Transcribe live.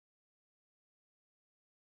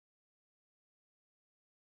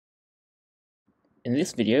In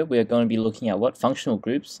this video, we are going to be looking at what functional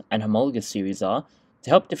groups and homologous series are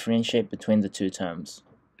to help differentiate between the two terms.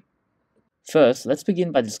 First, let's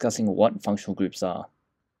begin by discussing what functional groups are.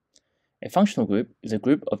 A functional group is a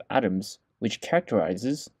group of atoms which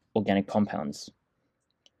characterizes organic compounds.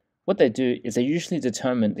 What they do is they usually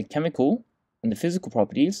determine the chemical and the physical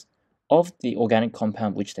properties of the organic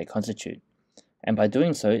compound which they constitute, and by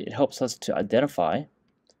doing so, it helps us to identify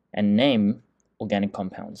and name organic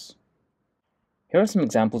compounds. Here are some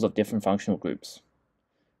examples of different functional groups.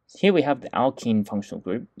 Here we have the alkene functional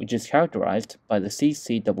group, which is characterized by the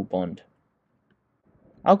C-C double bond.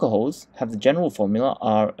 Alcohols have the general formula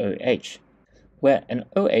ROH, where an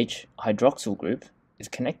OH hydroxyl group is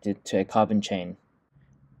connected to a carbon chain.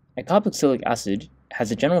 A carboxylic acid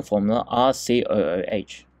has a general formula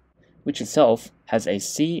RCOOH, which itself has a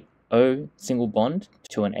CO single bond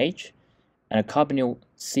to an H and a carbonyl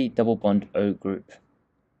C double bond O group.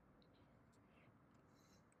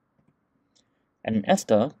 And an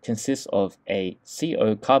ester consists of a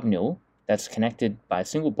CO carbonyl that's connected by a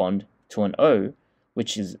single bond to an O,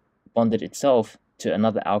 which is bonded itself to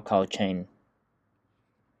another alkyl chain.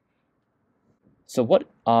 So what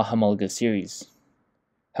are homologous series?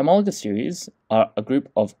 Homologous series are a group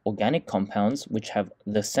of organic compounds which have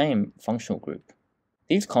the same functional group.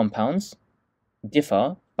 These compounds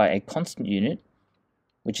differ by a constant unit,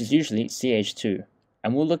 which is usually CH2,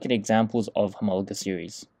 and we'll look at examples of homologous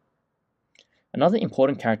series. Another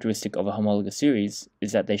important characteristic of a homologous series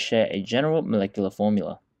is that they share a general molecular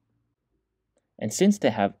formula. And since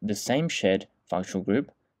they have the same shared functional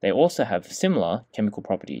group, they also have similar chemical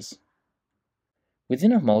properties.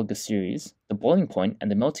 Within a homologous series, the boiling point and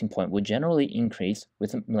the melting point will generally increase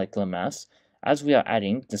with molecular mass as we are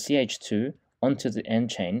adding the CH2 onto the end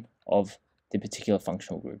chain of the particular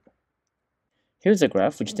functional group. Here's a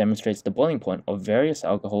graph which demonstrates the boiling point of various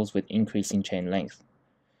alcohols with increasing chain length.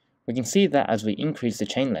 We can see that as we increase the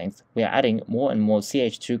chain length, we are adding more and more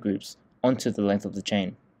CH2 groups onto the length of the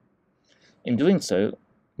chain. In doing so,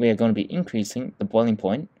 we are going to be increasing the boiling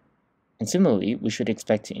point, and similarly, we should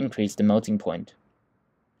expect to increase the melting point.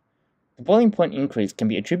 The boiling point increase can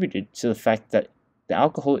be attributed to the fact that the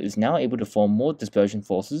alcohol is now able to form more dispersion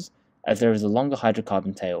forces as there is a longer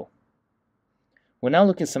hydrocarbon tail. We'll now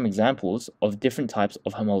look at some examples of different types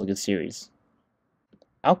of homologous series.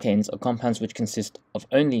 Alkanes are compounds which consist of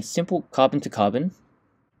only simple carbon-to-carbon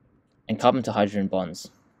and carbon-to-hydrogen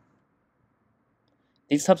bonds.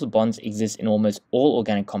 These types of bonds exist in almost all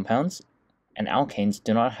organic compounds, and alkanes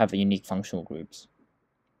do not have unique functional groups.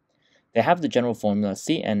 They have the general formula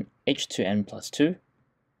CnH2n plus 2,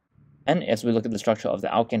 and as we look at the structure of the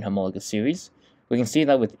alkane homologous series, we can see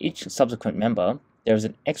that with each subsequent member, there is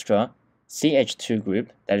an extra CH2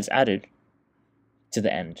 group that is added to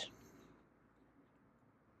the end.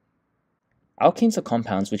 Alkenes are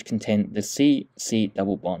compounds which contain the C-C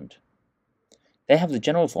double bond. They have the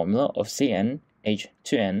general formula of CnH2n,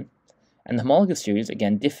 and the homologous series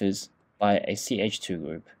again differs by a CH2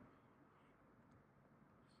 group.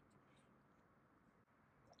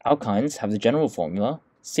 Alkynes have the general formula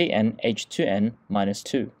CnH2n minus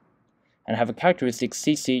 2, and have a characteristic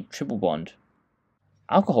CC triple bond.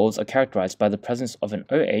 Alcohols are characterized by the presence of an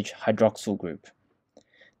OH hydroxyl group.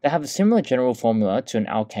 They have a similar general formula to an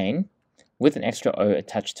alkane, with an extra O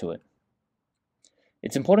attached to it.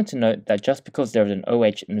 It's important to note that just because there is an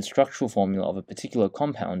OH in the structural formula of a particular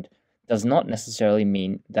compound does not necessarily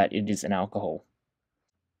mean that it is an alcohol.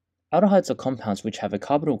 Aldehydes are compounds which have a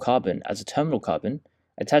carbonyl carbon as a terminal carbon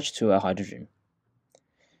attached to a hydrogen.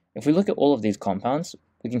 If we look at all of these compounds,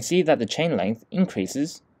 we can see that the chain length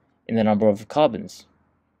increases in the number of carbons.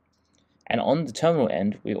 And on the terminal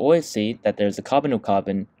end, we always see that there is a carbonyl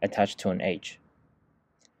carbon attached to an H.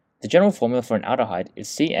 The general formula for an aldehyde is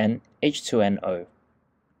CnH2nO.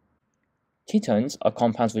 Ketones are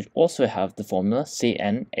compounds which also have the formula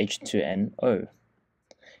CnH2nO.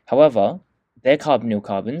 However, their carbonyl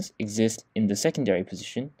carbons exist in the secondary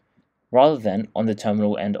position rather than on the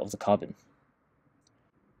terminal end of the carbon.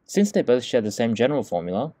 Since they both share the same general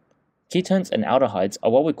formula, ketones and aldehydes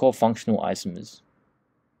are what we call functional isomers.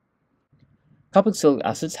 Carboxylic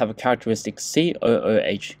acids have a characteristic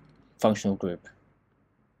COOH functional group.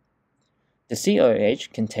 The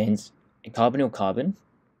COOH contains a carbonyl carbon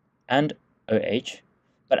and OH,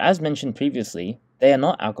 but as mentioned previously, they are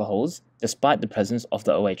not alcohols despite the presence of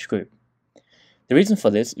the OH group. The reason for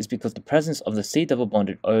this is because the presence of the C double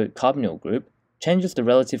bonded O carbonyl group changes the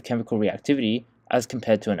relative chemical reactivity as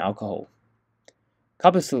compared to an alcohol.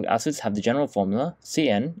 Carboxylic acids have the general formula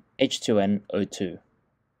CnH2nO2.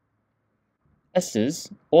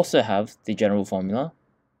 Esters also have the general formula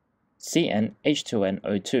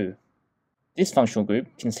CnH2nO2. This functional group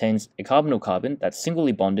contains a carbonyl carbon that's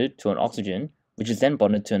singly bonded to an oxygen, which is then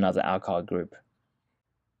bonded to another alkyl group.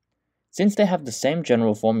 Since they have the same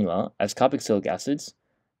general formula as carboxylic acids,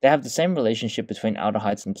 they have the same relationship between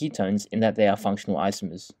aldehydes and ketones in that they are functional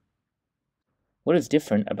isomers. What is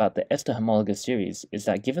different about the ester homologous series is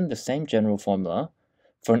that given the same general formula,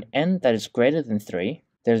 for an N that is greater than 3,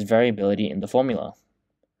 there is variability in the formula.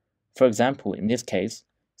 For example, in this case,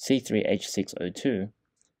 C3H6O2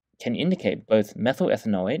 can indicate both methyl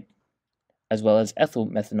ethanoate as well as ethyl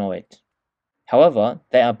methanoate. However,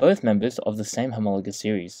 they are both members of the same homologous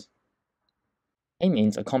series.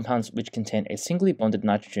 Amines are compounds which contain a singly bonded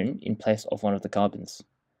nitrogen in place of one of the carbons.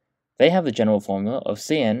 They have the general formula of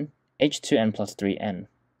CnH2n plus 3n,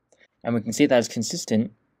 and we can see that is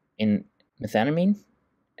consistent in methanamine,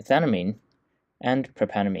 ethanamine, and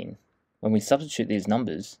propanamine when we substitute these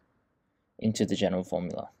numbers into the general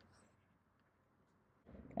formula.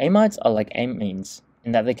 Amides are like amines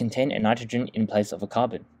in that they contain a nitrogen in place of a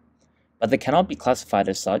carbon, but they cannot be classified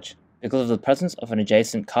as such because of the presence of an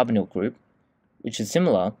adjacent carbonyl group, which is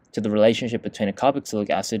similar to the relationship between a carboxylic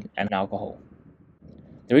acid and an alcohol.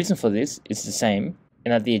 The reason for this is the same in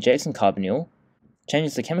that the adjacent carbonyl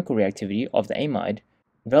changes the chemical reactivity of the amide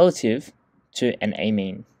relative to an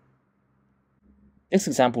amine. This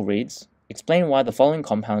example reads, explain why the following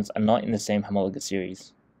compounds are not in the same homologous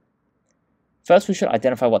series. First, we should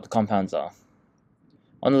identify what the compounds are.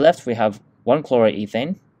 On the left, we have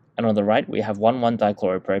 1-chloroethane, and on the right, we have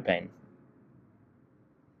 1,1-dichloropropane.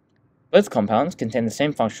 Both compounds contain the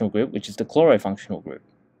same functional group, which is the chlorofunctional group.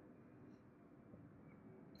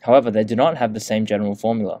 However, they do not have the same general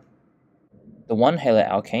formula. The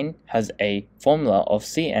 1-haloalkane has a formula of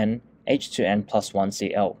CnH2n plus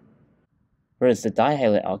 1Cl, whereas the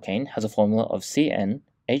dihaloalkane has a formula of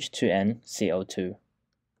CnH2nCl2.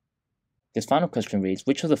 This final question reads,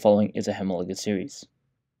 which of the following is a homologous series?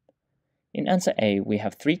 In answer A, we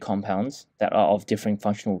have 3 compounds that are of differing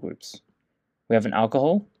functional groups. We have an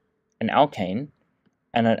alcohol, an alkane,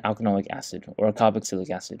 and an alkanoic acid, or a carboxylic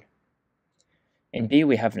acid. In B,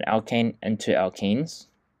 we have an alkane and 2 alkenes.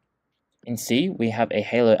 In C, we have a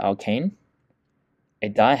haloalkane, a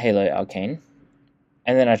dihaloalkane,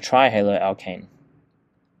 and then a trihaloalkane.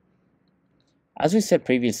 As we said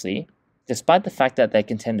previously, despite the fact that they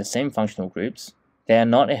contain the same functional groups, they are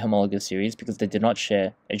not a homologous series because they do not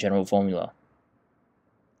share a general formula.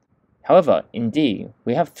 However, in D,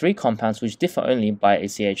 we have 3 compounds which differ only by a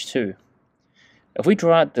CH2. If we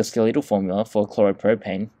draw out the skeletal formula for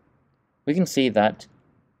chloropropane, we can see that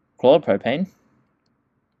chloropropane,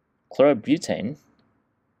 chlorobutane,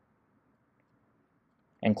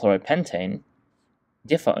 and chloropentane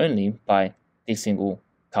differ only by the single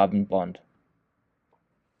carbon bond.